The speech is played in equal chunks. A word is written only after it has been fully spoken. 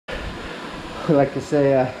I like to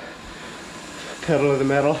say, pedal to the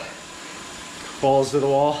metal, balls to the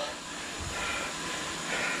wall,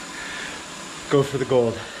 go for the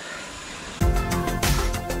gold.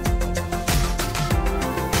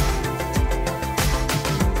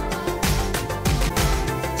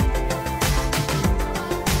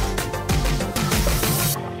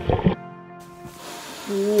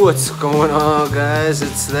 What's going on, guys?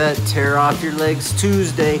 It's that Tear Off Your Legs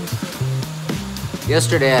Tuesday.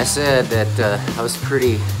 Yesterday I said that I was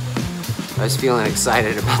feeling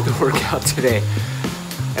excited about the workout today.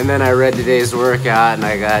 And then I read today's workout and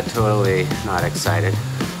I got totally not excited.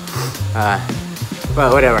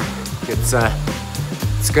 But whatever.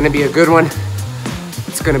 It's gonna be a good one.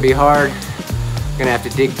 It's gonna be hard. Gonna have to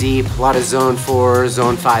dig deep. A lot of zone 4,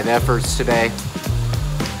 zone 5 efforts today.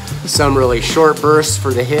 Some really short bursts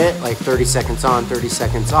for the HIIT, like 30 seconds on, 30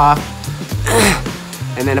 seconds off.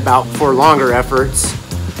 And then about 4 longer efforts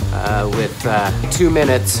with 2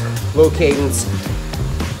 minutes, low cadence.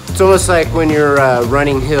 It's almost like when you're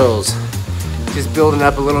running hills, just building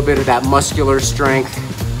up a little bit of that muscular strength,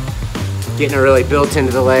 getting it really built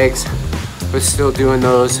into the legs, but still doing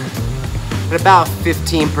those at about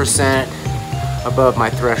 15% above my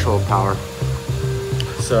threshold power.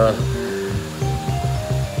 So,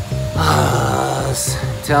 I'm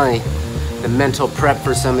telling you, the mental prep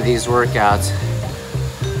for some of these workouts,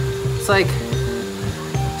 it's like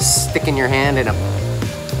sticking your hand in a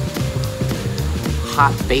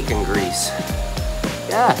hot bacon grease.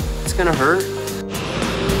 Yeah, it's gonna hurt.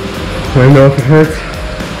 I know if it hurts.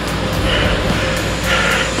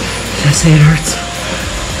 Just say it hurts.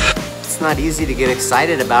 It's not easy to get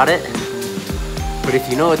excited about it, but if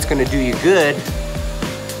you know it's gonna do you good,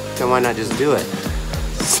 then why not just do it?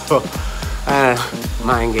 So, I don't know,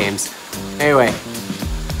 mind games. Anyway,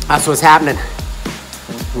 that's what's happening.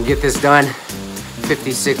 And get this done.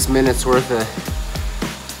 56 minutes worth of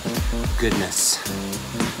goodness.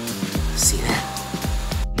 See that?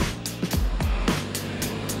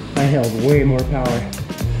 I held way more power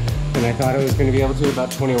than I thought I was going to be able to, about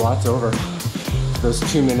 20 watts over those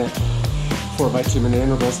 2-minute, 4x2 minute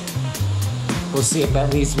intervals. We'll see if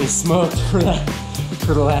that leaves me smoked for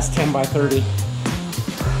the last 10 by 30.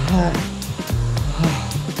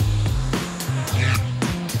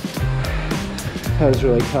 That was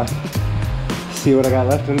really tough. See what I got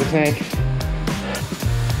left in the tank.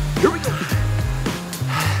 Here we go.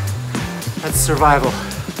 That's survival.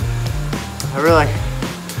 I really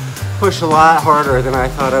pushed a lot harder than I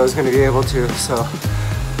thought I was going to be able to, so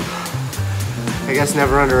I guess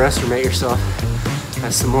never underestimate yourself.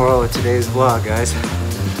 That's the moral of today's vlog, guys.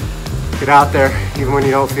 Get out there even when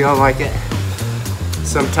you don't feel like it.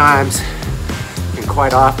 Sometimes, and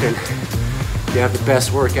quite often, you have the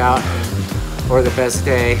best workout, or the best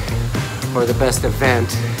day, or the best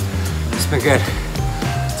event. It's been good.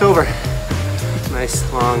 It's over. Nice,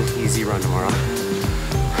 long, easy run tomorrow.